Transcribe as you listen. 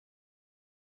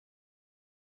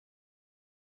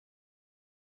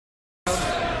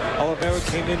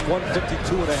came in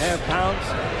 152.5 pounds.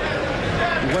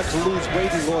 He went to lose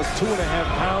weight. He lost 2.5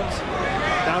 pounds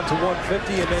down to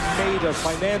 150, and then made a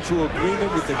financial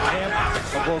agreement with the camp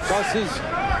of Augustus.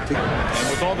 And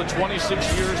with all the 26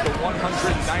 years, the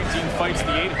 119 fights,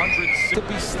 the 800... To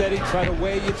be steady, try to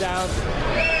wear you down,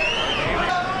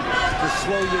 to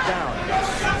slow you down.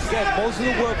 Again, most of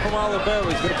the work from Oliveira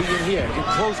is going to be in here. In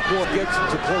close quarter, gets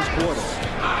into close quarters.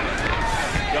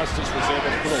 Augustus was able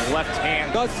to put a left hand.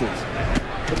 Augustus.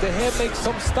 But the hand makes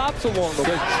some stops along the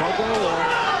way, chugging along.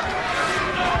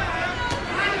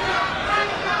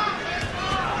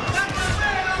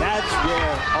 That's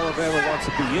where Oliveira wants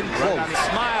to be, in close. Right, the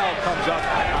smile comes up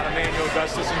on Emmanuel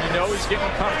Augustus, and you know he's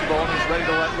getting comfortable and he's ready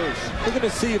to let loose. We're going to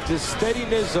see if the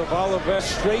steadiness of Oliveira,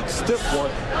 straight, stiff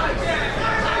one,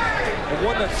 and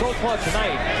one that so far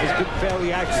tonight has been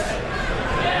fairly accurate.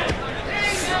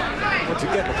 Once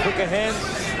again, the quicker hands,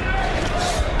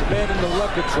 the man in the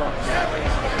leopard trunks.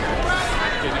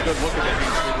 Getting a good look at that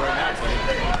speed right now.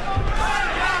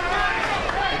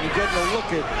 And you're getting a look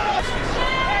at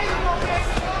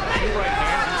two right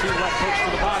hands and two left hooks to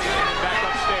the body and back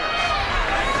upstairs.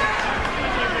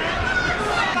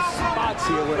 Spots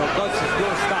here where Augustus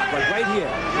will stop, like right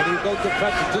here. When he goes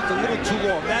defensive, just a little too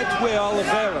long. That's where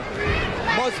Oliveira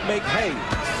must make hay.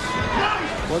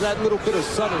 Well, that little bit of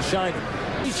sun is shining.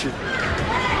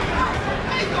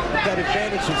 That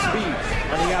advantage of speed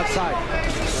on the outside.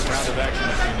 Round of action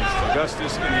between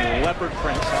Augustus in the leopard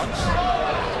print trunks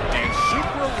and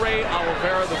Super Ray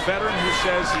Oliveira, the veteran who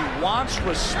says he wants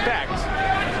respect.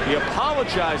 He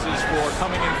apologizes for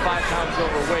coming in 5 pounds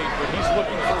overweight, but he's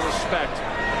looking for respect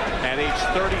at age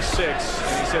 36.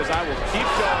 And he says, I will keep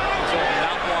going until I'm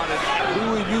not wanted. We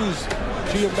will use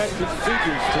geometric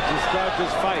figures to describe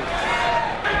this fight.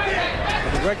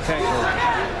 And the rectangle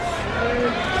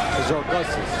is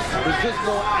Augustus. There's just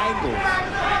more angles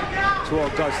to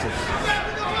Augustus.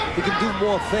 He can do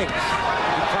more things. He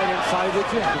can fight inside with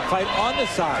you. He can fight on the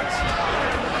sides.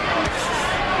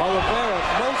 Oliveira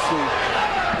mostly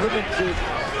limited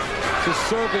to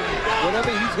serving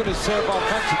whatever he's going to serve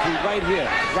offensively right here,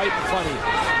 right in front of you.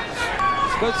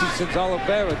 Especially since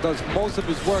Oliveira does most of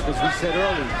his work, as we said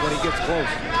earlier, when he gets close.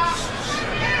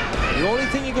 The only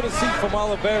thing you're going to see from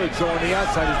Oliveira, Joe, on the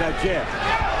outside is that jab.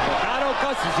 But not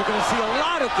Augustus. You're going to see a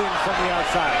lot of things from the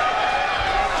outside.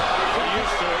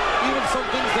 Even some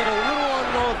things that are a little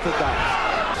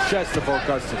unorthodox. Chest of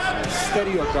Augustus.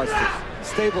 Steady Augustus.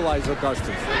 Stabilize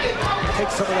Augustus.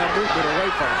 Take some of that movement away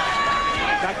from him.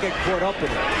 Not get caught up in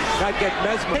it. Not get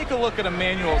mesmerized. Take a look at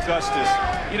Emmanuel Augustus.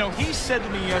 You know, he said to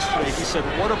me yesterday, he said,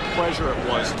 what a pleasure it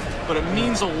was, but it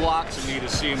means a lot to me to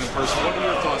see him in person. What are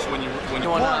your thoughts when you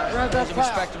Those are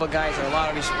respectable guys. There are a lot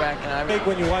of respect. And I think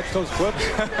when you watch those clips?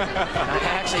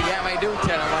 Actually, yeah, I do,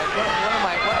 Ted. I'm like,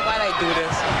 why'd I do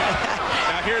this?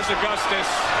 Now here's Augustus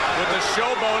with the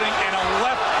showboating and a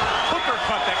left hooker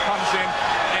cut that comes in.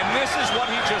 And this is what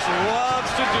he just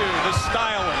loves to do, the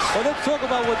stylist. Well, let's talk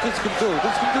about what this can do.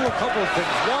 This can do a couple of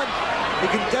things. One, it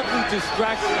can definitely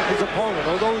distract his opponent.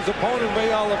 Although his opponent, Ray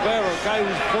Oliveira, a guy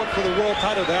who's fought for the world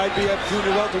title, the IBF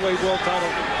Junior Welterweight world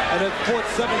title, and has fought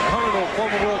 7 current or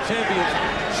former world champions,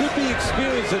 should be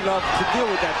experienced enough to deal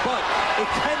with that. But it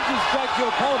can distract your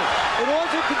opponent. It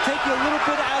also can take you a little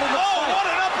bit out of the fight. Oh, what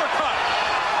an uppercut!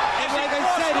 And like I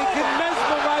said, it can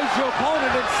mesmerize your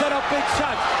opponent and set up big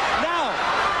shots. Now,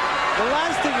 the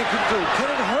last thing it can do, can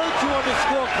it hurt you on the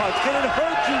scorecards? Can it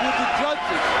hurt you with the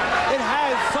judges? It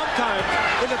has sometimes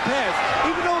in the past.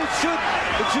 Even though it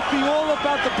should be all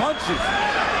about the punches.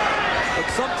 But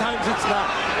sometimes it's not.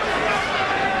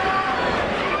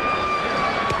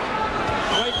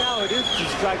 Right now it is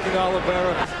distracting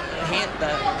Oliveira.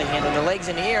 The hand and the legs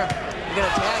in the air, you're going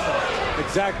to tag him.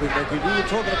 Exactly, Mickey. We were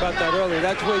talking about that earlier.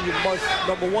 That's where you must,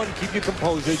 number one, keep your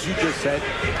composure, as you just said,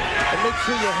 and make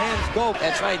sure your hands go.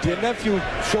 That's right. Your nephew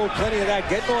showed plenty of that,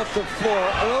 getting off the floor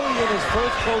early in his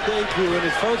first pro debut, in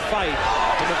his first fight,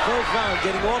 in the first round,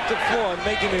 getting off the floor and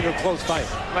making it a close fight.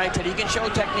 Right, Ted. You can show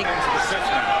technique.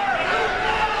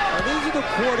 And these are the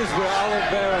quarters where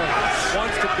Oliveira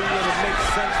wants to be, and it makes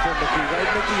sense for him to be, right,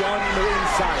 Mickey, on the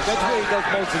inside. That's where he does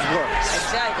most of his work.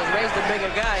 Exactly. Ray's the bigger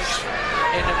guy,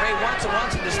 and Ray wants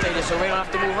him to stay there, so Ray don't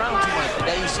have to move around too much. But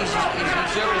then he sees he's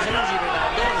exerting his energy right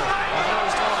now doing it. Even though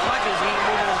he's throwing punches, he ain't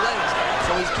moving his legs,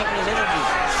 so he's keeping his energy.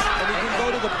 And he can go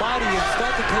to the body and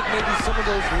start to take maybe some of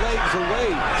those legs away.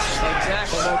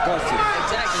 Exactly. From Augustus.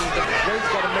 Exactly. Ray's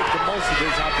got to make the most of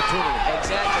his opportunity.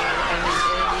 Exactly. And he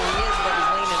is, but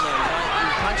he's laying in there.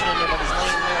 He's punching in there, but he's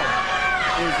laying there.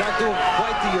 He's not doing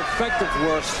quite the effective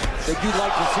work that you'd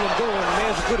like to see him doing. And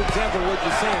there's a good example of what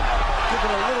you're saying. Giving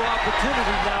a little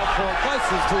opportunity now for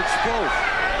Augustus to explode.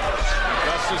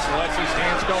 Augustus lets his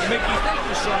hands go. Mickey, thank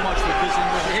you so much for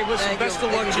visiting with me. Hey, listen, best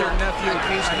of luck to your nephew.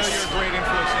 I know you're a great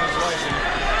influence in his life, and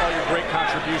all your great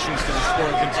contributions to the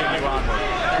sport continue onward.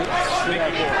 Thank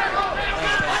you, Lord.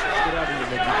 Good having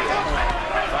you, Mickey.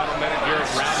 Final minute here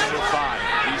at round number 5.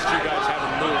 These two guys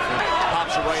haven't moved.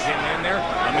 Pops a right hand in there.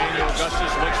 Emmanuel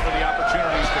Augustus looks for the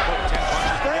opportunities to put 10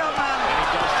 punches. Stay on, man. And he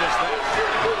does just that.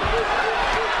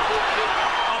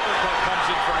 Uppercut comes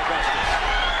in from Augustus.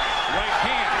 Right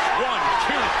hands. 1,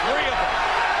 2, 3 of them.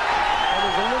 And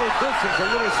there's a little distance, a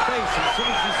little space. As soon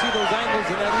as you see those angles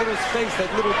in that little space, that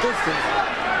little distance,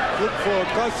 look for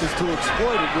Augustus to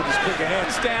exploit it with his quicker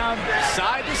hands. Down,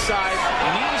 side to side,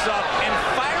 knees up, and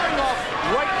firing off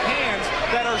right hands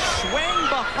that are swaying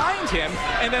behind him,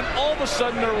 and then all of a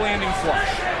sudden they're landing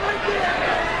flush.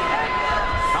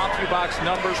 CompuBox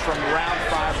numbers from round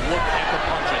 5. Look at the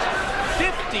punches.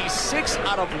 56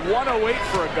 out of 108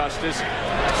 for Augustus,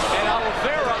 and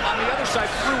Oliveira on the other side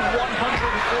threw 143.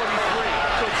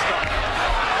 Good stuff.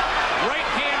 Right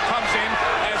hand comes in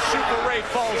as Super Ray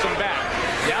falls him back.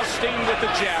 Now staying with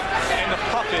the jab, and the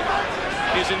puppet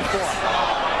is in form.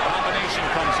 Combination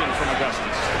comes in from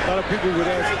Augustus. A lot of people would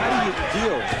ask, how do you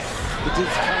deal with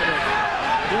this kind of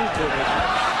movement?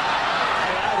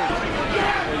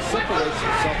 He separates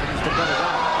himself and he's to run it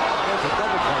out. There's a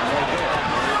double punch right there.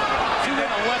 See that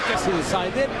left To the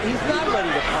side, then he's not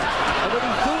ready to punch. And when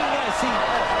he's doing that, see,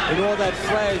 in all that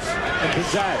flash and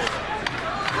pizzazz.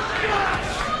 He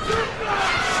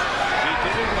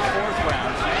did it in the 4th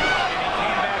round, and he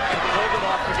came back and pulled it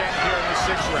off again here in the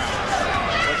 6th round.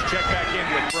 Let's check back in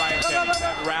with Brian Teddy.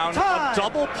 That round, a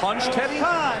double punch, Teddy?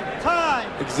 Time.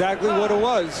 Exactly what it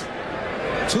was.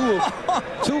 Two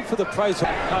for the price of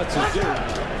cuts is due.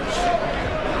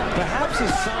 Perhaps a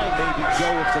sign, maybe,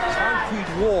 Joe, if the concrete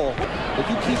wall, if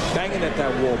you keep banging at that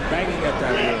wall, banging at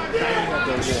that wall, banging at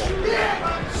that wall,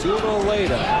 sooner or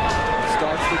later, it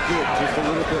starts to give just a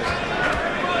little bit.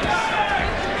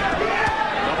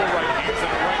 Double right hands and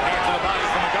a right hand to the body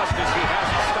from Augustus. He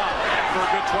hasn't stopped for a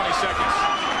good 20 seconds.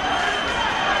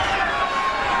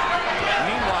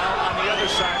 Meanwhile, on the other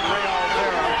side, Ray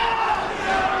Oliveira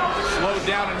slowed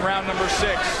down in round number 6.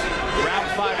 Round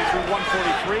 5, he threw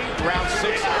 143. Round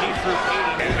 6, he threw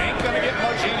 80. It ain't going to get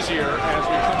much easier as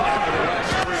we come down to the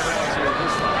last 3 rounds here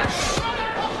this time.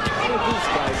 Look at this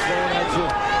guy throwing at you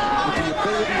with the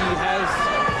ability he has.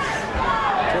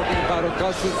 Talking about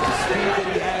Augustus, the speed that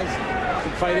he has. He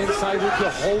can fight inside with you,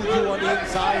 hold you on the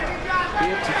inside. Be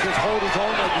able to just hold his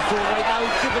own like he's doing right now.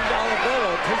 He's giving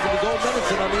Oliveira a taste of his own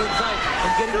medicine on the inside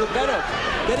and getting the better.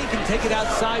 Then he can take it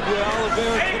outside where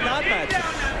Oliveira cannot match it.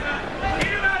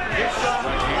 Right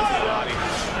hand to the body.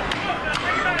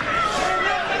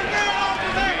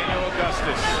 Emmanuel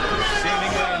Augustus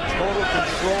seemingly in total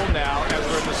control now as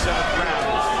we're in the 7th round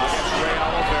against Ray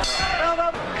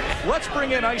Oliveira. Let's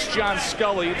bring in Ice John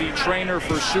Scully, the trainer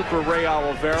for Super Ray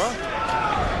Oliveira.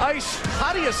 Ice,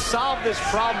 how do you solve this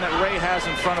problem that Ray has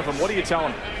in front of him? What do you tell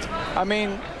him? I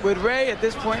mean, with Ray at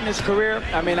this point in his career,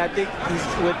 I mean, I think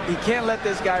he can't let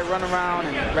this guy run around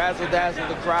and razzle-dazzle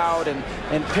the crowd and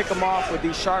pick him off with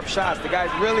these sharp shots. The guy's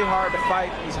really hard to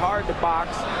fight. He's hard to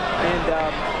box. And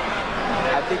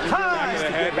I think he really needs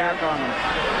to get back on him.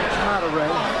 It's not a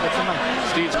Ray. It's a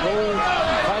Steve's whole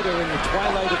fighter in the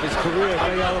twilight of his career,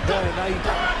 Ray Oliveira.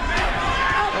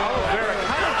 Oliveira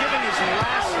kind of giving his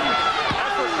last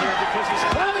effort here because he's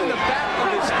holding the back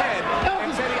of his head.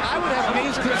 And Teddy, I would have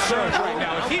major concerns right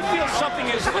now. If he feels something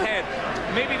is ahead,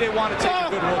 maybe they want to take a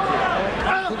good look here.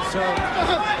 I'm concerned,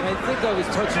 and I think I was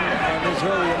touching on this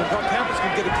earlier, and if our campus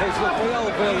can get a close look, Ray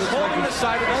Oliveira looks like he's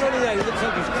not only that, he looks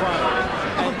like he's crying,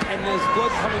 and there's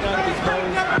blood coming out of his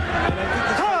nose, and I think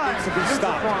this fight needs to be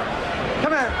stopped.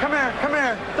 Come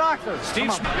here, doctor.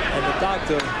 And the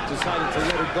doctor decided to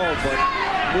let it go, but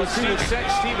we'll see.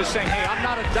 Steve is saying, hey, I'm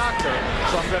not a doctor,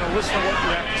 so I'm going to listen to what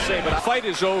you have to say, but the fight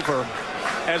is over.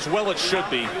 As well it should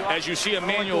be, as you see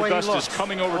Emmanuel Augustus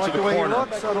coming over to the corner I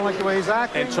don't like the way he's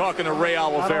acting. and talking to Ray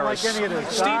Oliveira. Like any of this,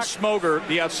 Steve Smoger,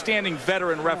 the outstanding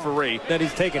veteran referee. That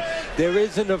he's taken. There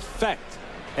is an effect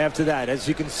after that. As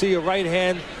you can see, a right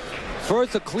hand,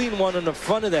 first a clean one on the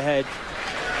front of the head,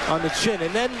 on the chin,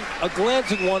 and then a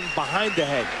glancing one behind the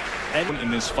head. And in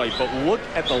this fight, but look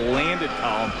at the landed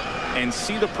column and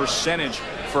see the percentage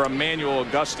for Emmanuel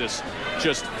Augustus.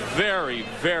 Just very,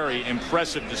 very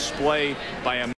impressive display by him.